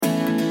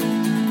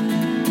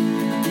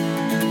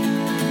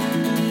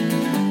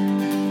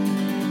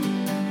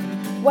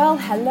Well,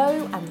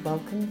 hello and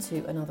welcome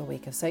to another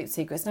week of Soap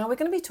Secrets. Now, we're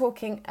going to be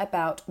talking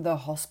about the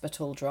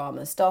hospital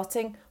drama,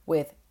 starting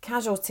with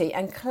Casualty.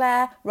 And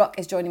Claire Ruck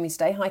is joining me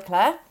today. Hi,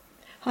 Claire.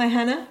 Hi,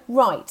 Hannah.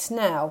 Right,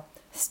 now,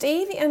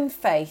 Stevie and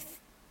Faith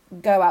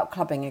go out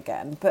clubbing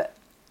again, but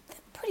they're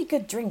pretty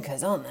good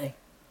drinkers, aren't they?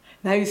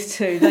 Those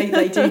two,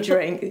 they do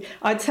drink.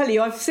 I tell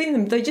you, I've seen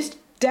them. They just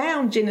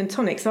down gin and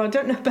tonic, so I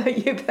don't know about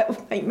you, but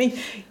that'll make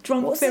me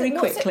drunk very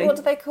quickly. What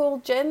do they call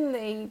gin?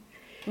 The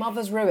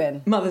mother's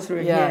ruin? Mother's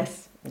ruin,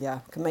 yes.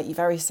 Yeah, can make you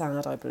very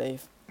sad, I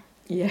believe.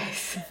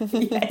 Yes,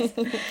 yes.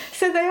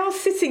 So they are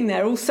sitting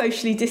there all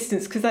socially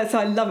distanced, because that's,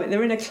 I love it.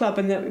 They're in a club,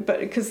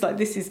 but because like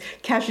this is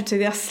Casualty,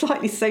 they are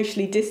slightly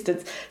socially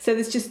distanced. So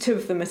there's just two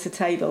of them at a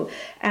table,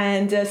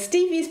 and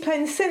Stevie is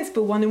playing the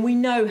sensible one, and we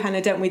know,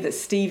 Hannah, don't we, that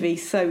Stevie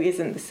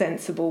isn't the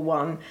sensible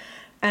one.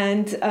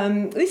 And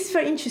this is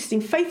very interesting.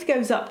 Faith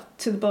goes up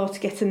to the bar to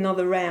get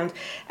another round,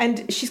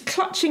 and she's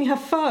clutching her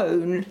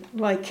phone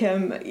like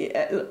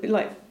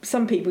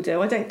some people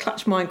do. I don't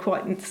clutch mine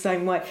quite in the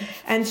same way.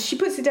 And she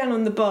puts it down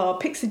on the bar,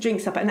 picks the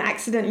drinks up, and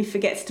accidentally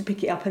forgets to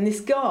pick it up. And this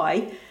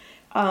guy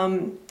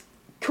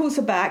calls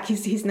her back.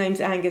 His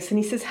name's Angus, and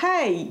he says,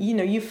 "Hey,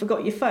 you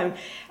forgot your phone."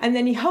 And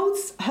then he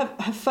holds her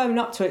phone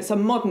up to her. It's a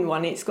modern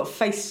one. It's got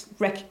face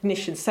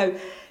recognition. So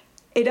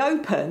it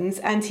opens,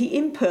 and he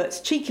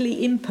cheekily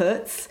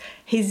inputs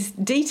his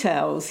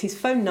details, his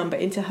phone number,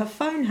 into her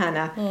phone,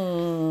 Hannah.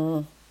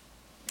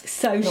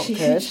 So Not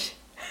good.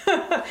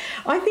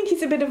 I think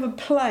he's a bit of a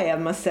player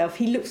myself.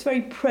 He looks very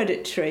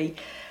predatory.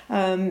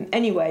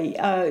 Anyway,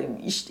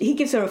 he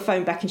gives her a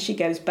phone back, and she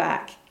goes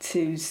back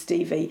to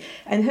Stevie.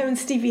 And her and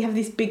Stevie have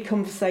this big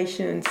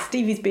conversation, and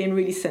Stevie's being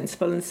really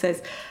sensible and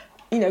says,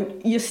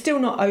 "You're still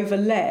not over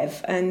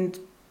Lev," and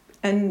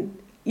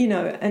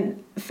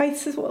Faith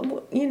says,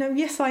 well,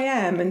 yes, I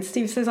am. And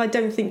Stevie says, I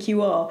don't think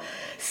you are.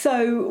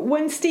 So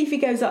when Stevie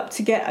goes up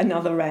to get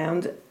another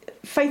round,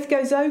 Faith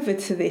goes over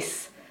to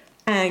this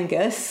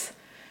Angus,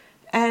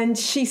 and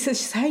she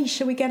says, "Hey,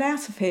 shall we get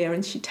out of here?"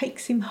 And she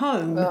takes him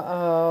home.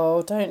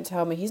 Oh, don't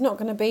tell me. He's not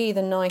going to be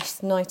the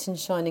nice knight in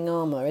shining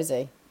armour, is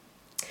he?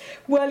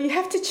 Well, you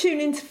have to tune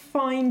in to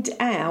find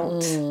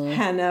out,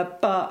 Hannah,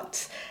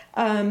 but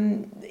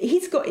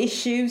he's got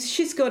issues,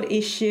 she's got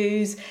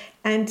issues,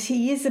 and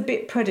he is a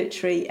bit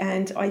predatory,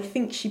 and I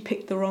think she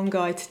picked the wrong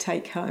guy to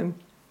take home.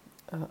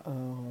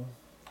 Uh-oh.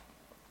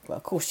 Well,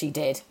 of course she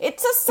did.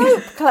 It's a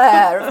soap,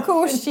 Claire. Of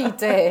course she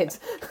did.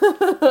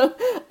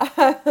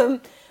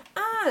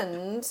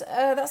 And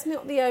that's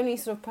not the only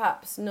sort of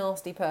perhaps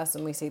nasty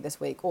person we see this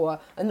week,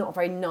 or a not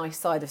very nice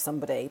side of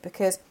somebody,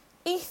 because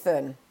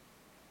Ethan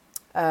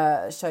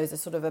shows a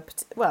sort of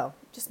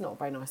just not a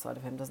very nice side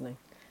of him, doesn't he?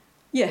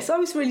 Yes, I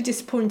was really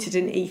disappointed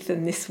in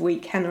Ethan this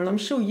week, Hannah, and I'm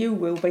sure you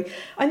will be.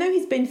 I know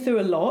he's been through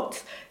a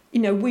lot.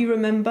 We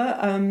remember,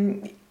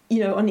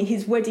 on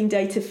his wedding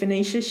day to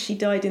Phoenicia, she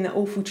died in that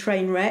awful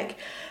train wreck,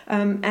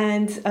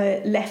 and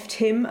left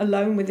him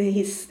alone with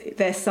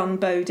their son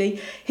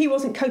Bodhi. He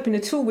wasn't coping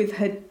at all with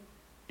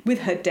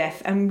her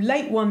death, and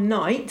late one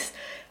night,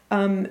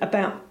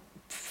 about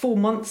 4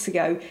 months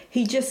ago,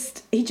 he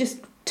just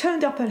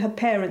turned up at her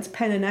parents,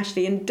 Pen and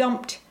Ashley, and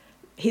dumped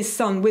his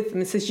son with them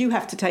and says, "You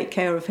have to take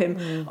care of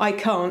him. I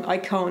can't,"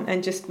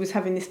 and just was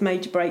having this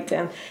major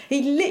breakdown.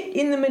 He lit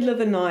in the middle of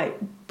the night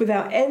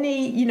without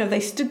any, they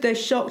stood there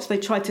shocked. They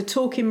tried to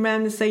talk him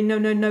round and say,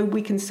 no,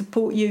 we can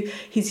support you.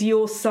 He's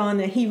your son.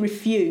 And he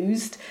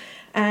refused.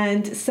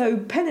 And so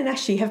Pen and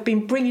Ashley have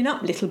been bringing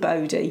up little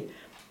Bodhi.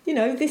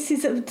 This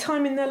is at a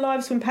time in their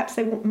lives when perhaps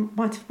they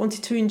might have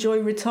wanted to enjoy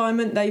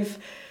retirement.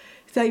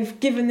 They've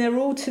given their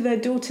all to their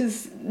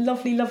daughter's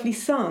lovely, lovely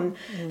son.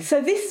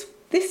 So this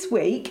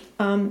week,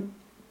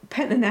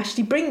 Pen and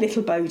Ashley bring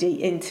little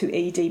Bodhi into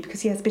ED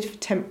because he has a bit of a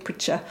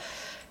temperature.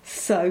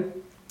 So,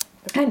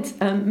 and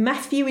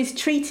Matthew is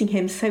treating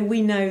him. So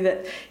we know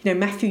that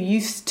Matthew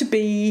used to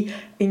be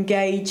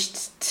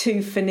engaged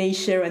to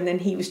Phoenicia, and then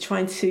he was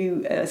trying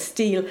to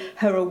steal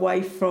her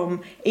away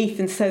from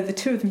Ethan. So the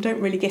two of them don't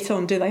really get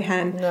on, do they,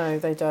 Han? No,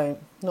 they don't.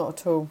 Not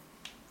at all.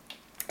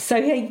 So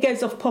he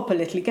goes off pop a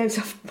little. He goes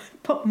off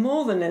pop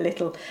more than a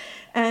little.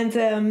 And,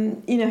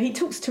 he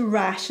talks to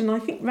Rash, and I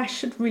think Rash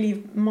should really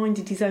have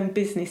minded his own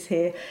business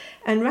here.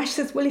 And Rash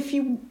says, well, if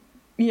he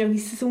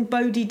says,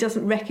 Bodhi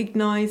doesn't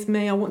recognise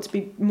me, I want to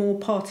be more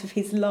part of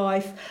his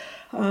life.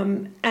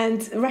 And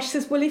Rash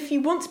says, well, if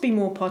you want to be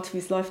more part of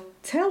his life,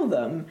 tell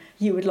them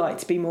you would like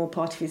to be more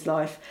part of his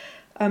life.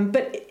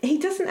 But he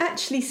doesn't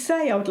actually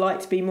say, I would like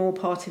to be more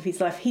part of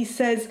his life. He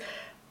says,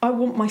 I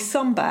want my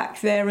son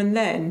back there and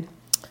then.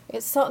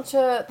 It's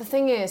the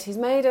thing is, he's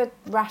made a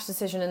rash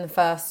decision in the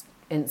first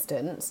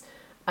instance,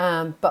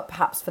 but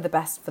perhaps for the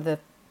best for the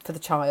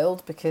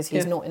child, because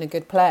he's not in a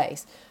good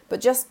place.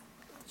 But just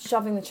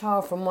shoving the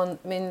child from one,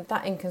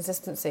 that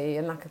inconsistency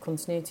and lack of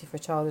continuity for a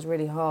child is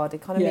really hard. They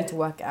kind of need to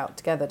work it out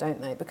together, don't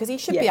they? Because he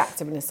should be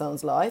active in his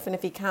son's life, and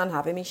if he can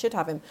have him, he should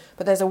have him.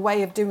 But there's a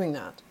way of doing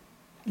that.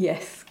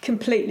 Yes,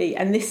 completely.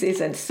 And this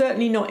isn't.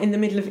 Certainly not in the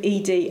middle of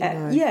ED.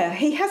 No. Yeah,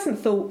 he hasn't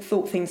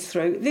thought things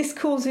through. This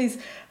causes,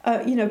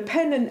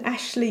 Penn and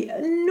Ashley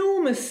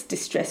enormous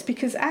distress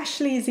because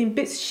Ashley is in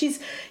bits. She's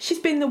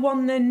been the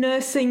one there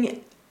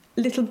nursing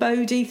little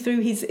Bodhi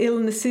through his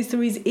illnesses,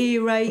 through his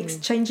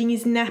earaches, changing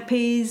his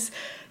nappies,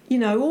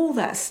 all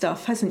that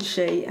stuff, hasn't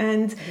she?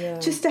 And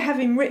just to have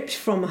him ripped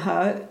from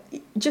her,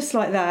 just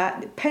like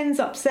that, Penn's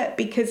upset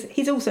because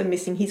he's also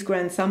missing his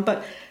grandson,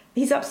 but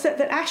he's upset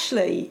that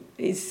Ashley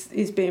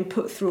is being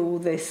put through all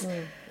this.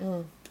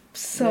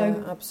 So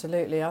yeah,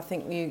 absolutely. I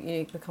think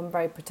you become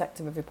very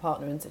protective of your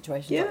partner in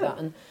situations like that,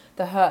 and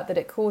the hurt that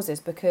it causes,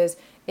 because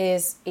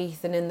is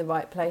Ethan in the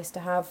right place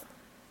to have,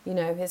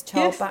 his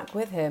child back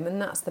with him?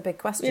 And that's the big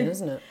question,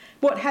 isn't it?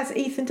 What has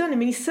Ethan done? I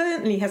mean, he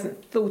certainly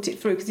hasn't thought it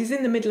through because he's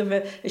in the middle of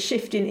a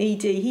shift in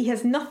ED. He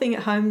has nothing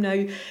at home,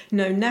 no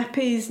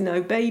nappies,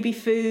 no baby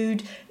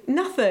food,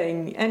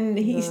 nothing. And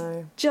he's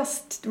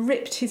just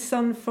ripped his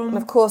son from... And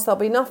of course, there'll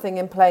be nothing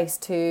in place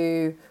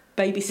to...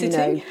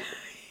 Babysitting.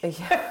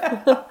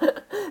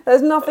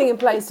 There's nothing in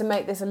place to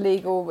make this a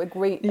legal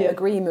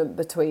agreement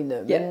between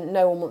them, and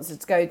no one wants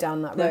to go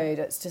down that road.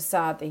 It's just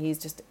sad that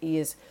he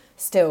is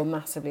still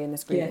massively in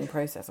this grieving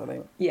process, I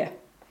think. Yeah.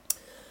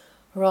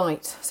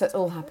 Right, so it's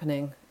all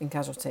happening in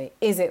Casualty.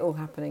 Is it all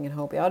happening in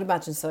Holby? I'd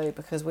imagine so,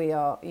 because we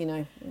are,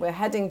 we're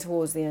heading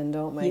towards the end,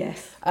 aren't we?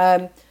 Yes.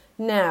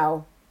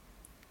 Now,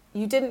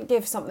 you didn't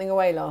give something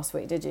away last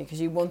week, did you?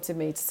 Because you wanted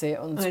me to see it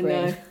on the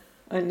screen.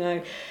 I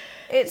know.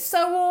 It's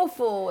so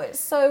awful. It's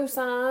so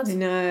sad. I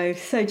know.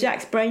 So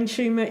Jack's brain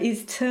tumour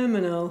is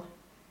terminal.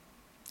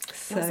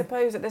 So. I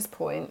suppose at this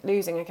point,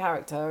 losing a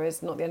character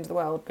is not the end of the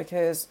world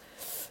because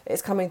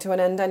it's coming to an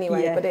end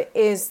anyway. Yeah. But it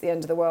is the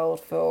end of the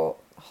world for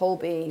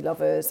Holby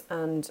lovers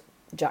and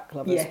Jack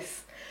lovers.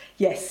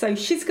 Yes. So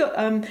she's got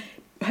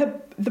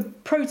the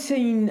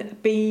protein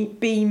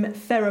beam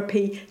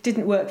therapy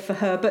didn't work for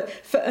her, but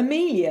for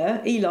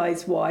Amelia,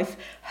 Eli's wife,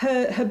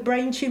 her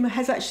brain tumour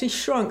has actually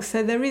shrunk.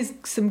 So there is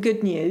some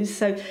good news.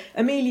 So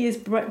Amelia's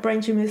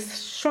brain tumour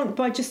has shrunk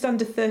by just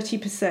under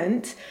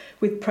 30%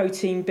 with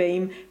protein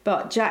beam,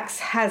 but Jack's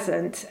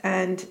hasn't,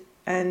 and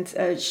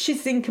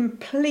she's in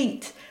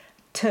complete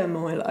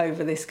turmoil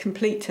over this.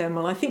 Complete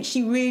turmoil. I think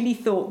she really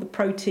thought the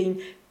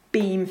protein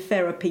beam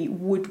therapy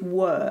would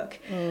work,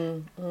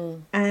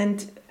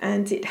 and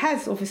it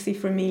has, obviously,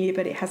 for Amelia,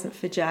 but it hasn't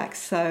for Jack.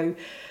 So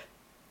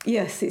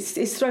yes,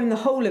 it's thrown the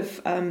whole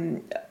of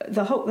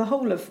the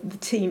whole of the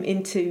team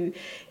into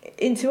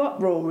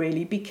uproar,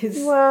 really, because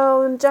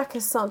and Jack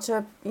is such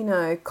a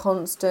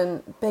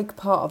constant big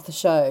part of the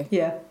show.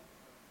 Yeah,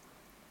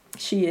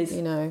 she is.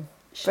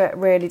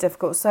 Really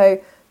difficult.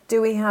 So,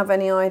 do we have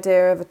any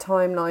idea of a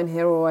timeline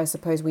here, or I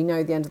suppose we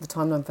know the end of the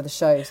timeline for the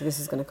show, so this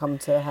is going to come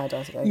to a head,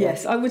 I suppose?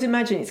 Yes, I would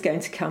imagine it's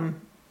going to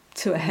come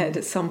to a head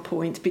at some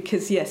point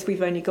because, yes,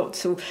 we've only got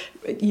till,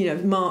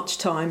 March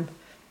time.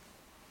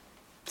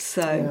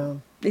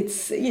 So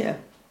it's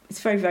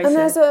very, very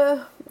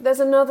sad. There's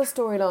another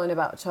storyline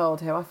about a child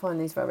here. I find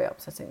these very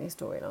upsetting, these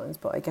storylines,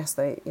 but I guess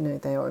they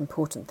are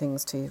important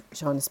things to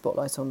shine a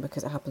spotlight on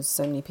because it happens to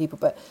so many people.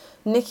 But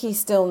Nikki's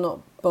still not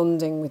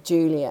bonding with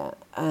Juliet,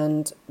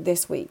 and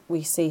this week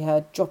we see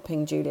her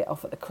dropping Juliet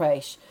off at the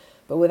creche,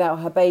 but without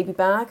her baby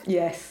bag.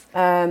 Yes.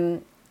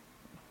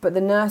 But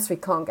the nursery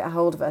can't get a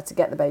hold of her to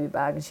get the baby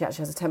bag, and she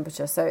actually has a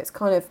temperature. So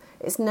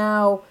it's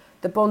now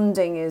the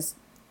bonding is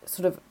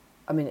sort of,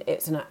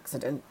 it's an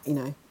accident,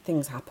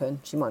 things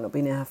happen. She might not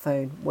be near her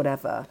phone,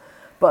 whatever.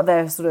 But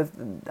they're sort of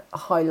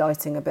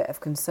highlighting a bit of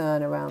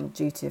concern around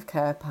duty of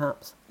care,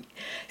 perhaps.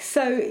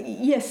 So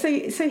here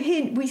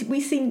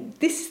we see,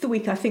 this is the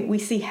week I think we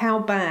see how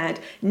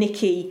bad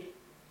Nikki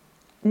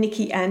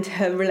and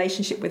her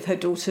relationship with her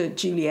daughter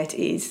Juliet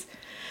is.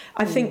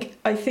 I think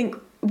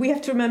we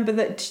have to remember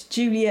that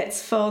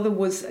Juliet's father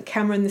was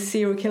Cameron, the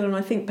serial killer, and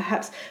I think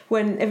perhaps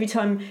every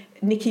time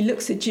Nikki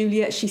looks at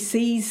Juliet, she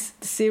sees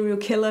the serial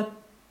killer,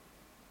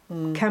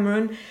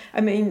 Cameron.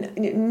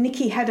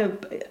 Nikki had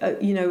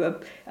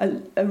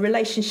a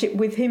relationship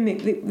with him.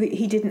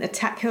 He didn't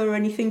attack her or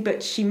anything,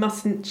 but she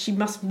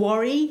must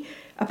worry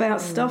about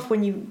stuff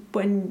when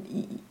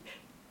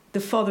the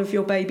father of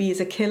your baby is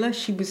a killer.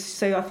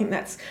 So I think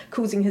that's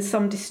causing her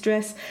some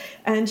distress,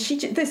 and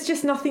there's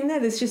just nothing there.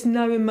 There's just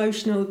no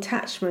emotional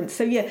attachment.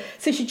 So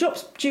she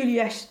drops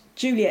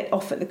Juliet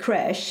off at the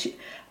creche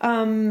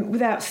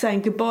without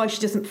saying goodbye. She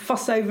doesn't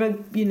fuss over,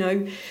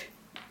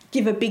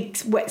 give her big,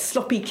 wet,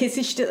 sloppy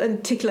kisses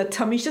and tickle her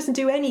tummy. She doesn't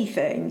do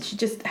anything. She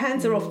just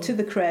hands her off to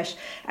the creche.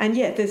 And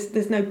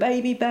there's no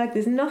baby bag,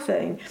 there's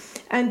nothing.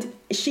 And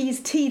she's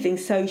teething,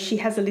 so she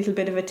has a little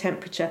bit of a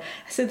temperature.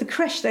 So the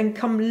creche then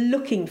come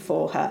looking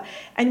for her.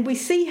 And we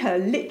see her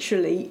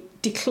literally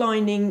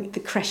declining the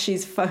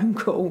creche's phone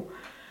call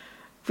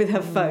with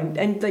her phone.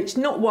 And it's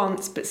not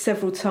once, but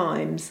several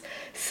times.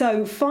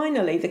 So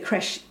finally the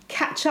creche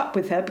catch up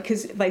with her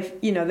because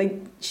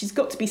she's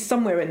got to be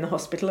somewhere in the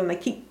hospital, and they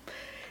keep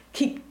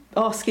keep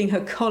asking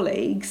her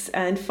colleagues,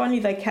 and finally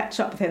they catch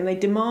up with her and they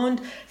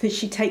demand that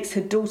she takes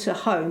her daughter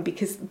home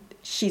because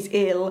she's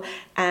ill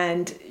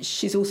and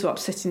she's also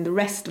upsetting the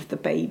rest of the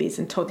babies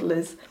and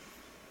toddlers.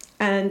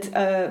 And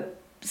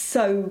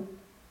so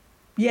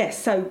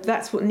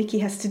that's what Nikki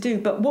has to do.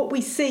 But what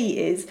we see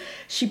is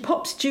she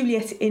pops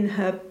Juliet in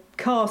her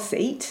car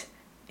seat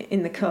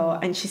in the car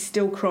and she's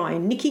still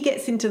crying. Nikki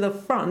gets into the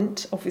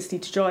front, obviously,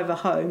 to drive her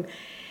home,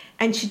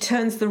 and she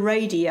turns the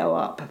radio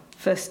up,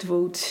 first of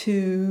all,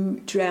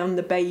 to drown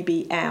the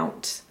baby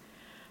out.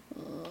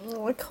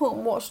 I can't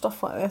watch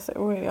stuff like this. It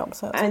really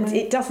upsets me. And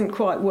it doesn't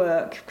quite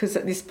work because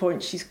at this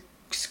point she's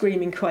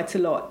screaming quite a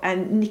lot,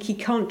 and Nikki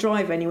can't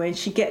drive anywhere, and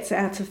she gets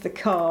out of the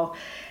car,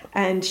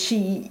 and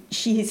she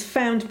is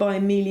found by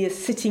Amelia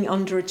sitting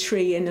under a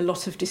tree in a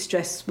lot of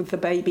distress with the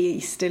baby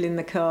still in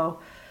the car.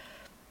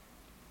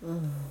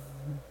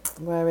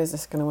 Where is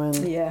this going to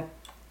end? Yeah,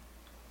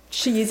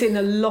 she is in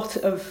a lot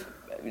of.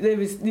 She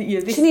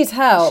needs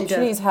help. She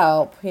needs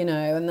help,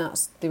 and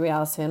that's the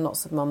reality. And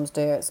lots of mums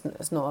do.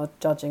 It's not a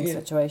judging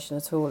situation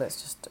at all.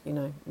 It's just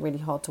really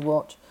hard to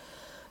watch.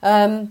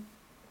 And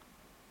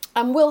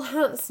will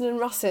Hanson and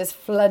Russ's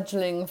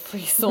fledgling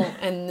frisson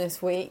end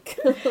this week?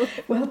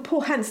 Well,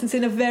 poor Hanson's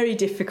in a very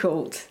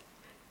difficult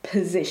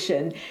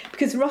position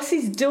because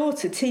Russ's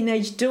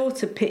teenage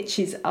daughter,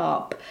 pitches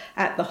up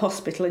at the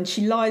hospital, and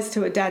she lies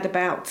to her dad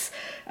about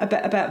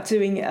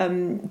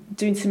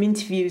doing some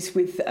interviews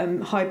with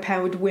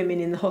high-powered women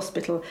in the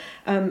hospital.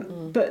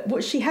 But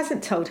what she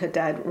hasn't told her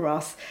dad,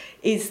 Russ,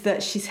 is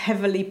that she's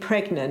heavily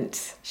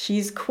pregnant.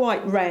 She's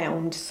quite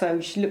round, so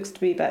she looks to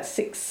be about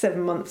 6-7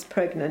 months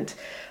pregnant,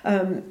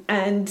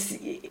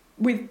 and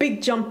with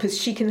big jumpers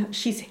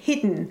she's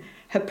hidden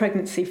her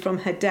pregnancy from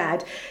her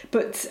dad,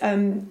 but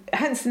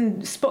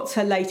Hanson spots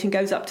her late and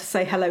goes up to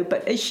say hello,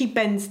 but as she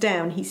bends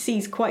down he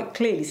sees quite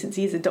clearly, since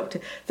he is a doctor,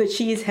 that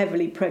she is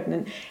heavily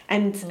pregnant,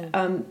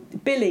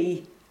 and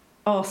Billy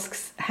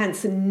asks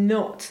Hanson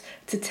not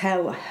to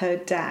tell her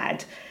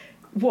dad.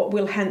 What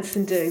will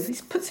Hanson do?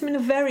 This puts him in a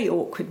very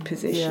awkward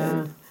position.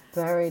 Yeah,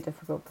 very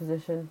difficult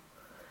position.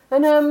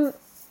 And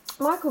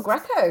Michael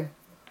Greco,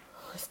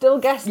 still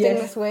guesting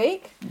this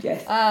week.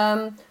 Yes.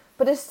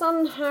 But his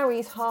son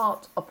Harry's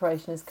heart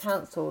operation is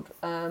cancelled.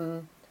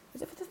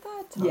 Is it for the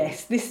third time?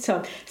 Yes, this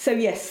time. So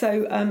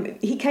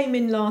he came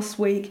in last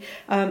week,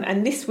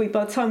 and this week,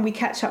 by the time we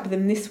catch up with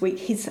him this week,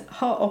 his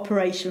heart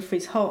operation for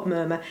his heart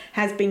murmur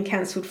has been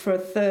cancelled for a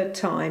third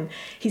time.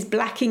 He's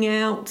blacking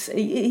out,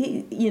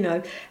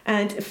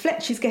 and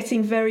Fletch is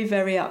getting very,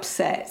 very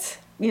upset.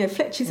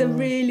 Fletch is a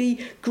really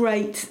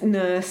great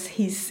nurse.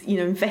 He's,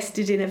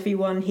 invested in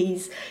everyone.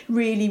 He's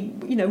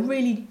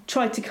really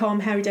tried to calm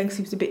Harry down because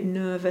he was a bit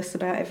nervous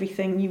about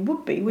everything. You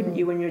would be, wouldn't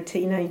you, when you're a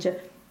teenager?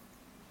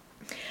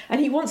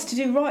 And he wants to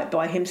do right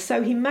by him.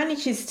 So he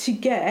manages to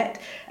get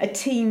a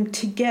team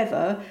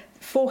together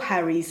for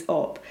Harry's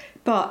op.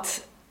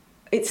 But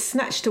it's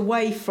snatched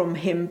away from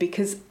him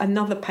because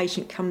another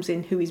patient comes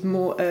in who is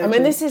more urgent. I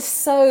mean, this is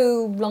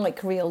so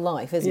like real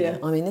life, isn't it?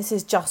 I mean, this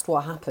is just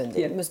what happened.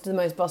 It was the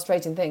most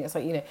frustrating thing. It's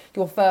like,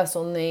 you're first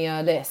on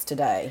the list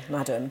today,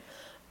 madam.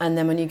 And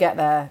then when you get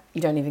there,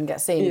 you don't even get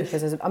seen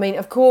because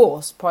of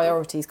course,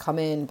 priorities come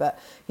in, but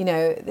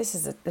this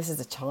is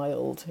a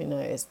child.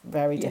 It's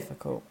very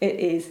difficult. It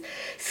is.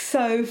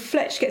 So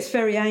Fletch gets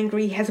very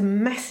angry. He has a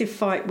massive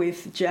fight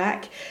with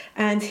Jack,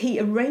 and he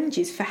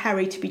arranges for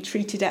Harry to be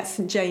treated at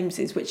St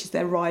James's, which is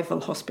their rival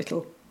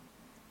hospital.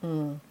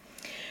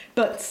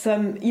 But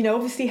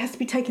obviously, he has to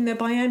be taken there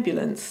by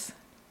ambulance.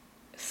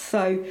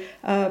 So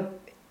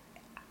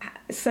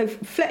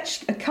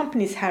Fletch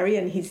accompanies Harry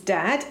and his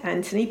dad,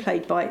 Anthony,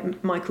 played by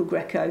Michael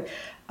Greco,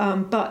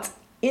 but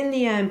in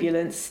the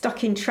ambulance,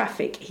 stuck in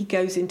traffic, he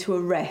goes into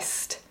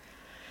arrest.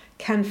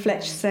 Can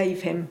Fletch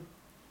save him?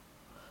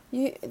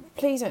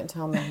 Please don't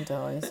tell me he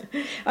dies.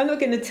 I'm not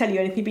going to tell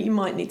you anything, but you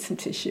might need some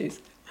tissues.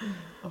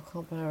 I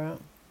can't bear it.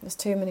 There's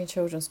too many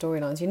children's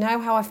storylines. You know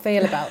how I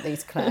feel about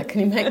these, Claire.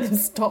 Can you make them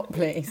stop,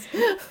 please?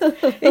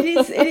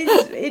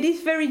 It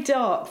is very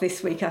dark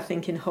this week, I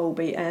think, in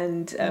Holby,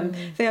 and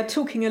they are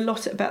talking a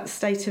lot about the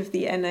state of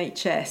the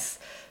NHS.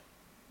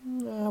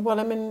 Well,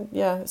 I mean,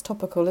 it's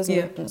topical, isn't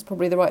it? And it's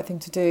probably the right thing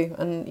to do.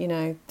 And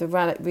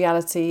the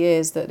reality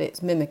is that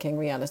it's mimicking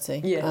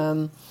reality.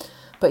 Yeah.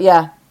 But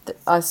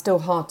it's still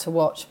hard to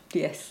watch.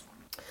 Yes.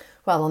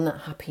 Well, on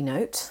that happy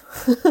note,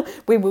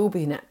 we will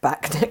be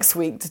back next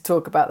week to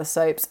talk about the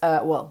soaps,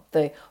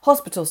 the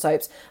hospital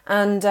soaps,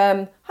 and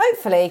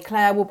hopefully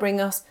Claire will bring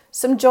us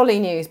some jolly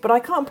news, but I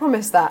can't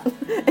promise that.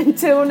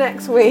 Until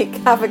next week,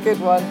 have a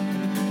good one.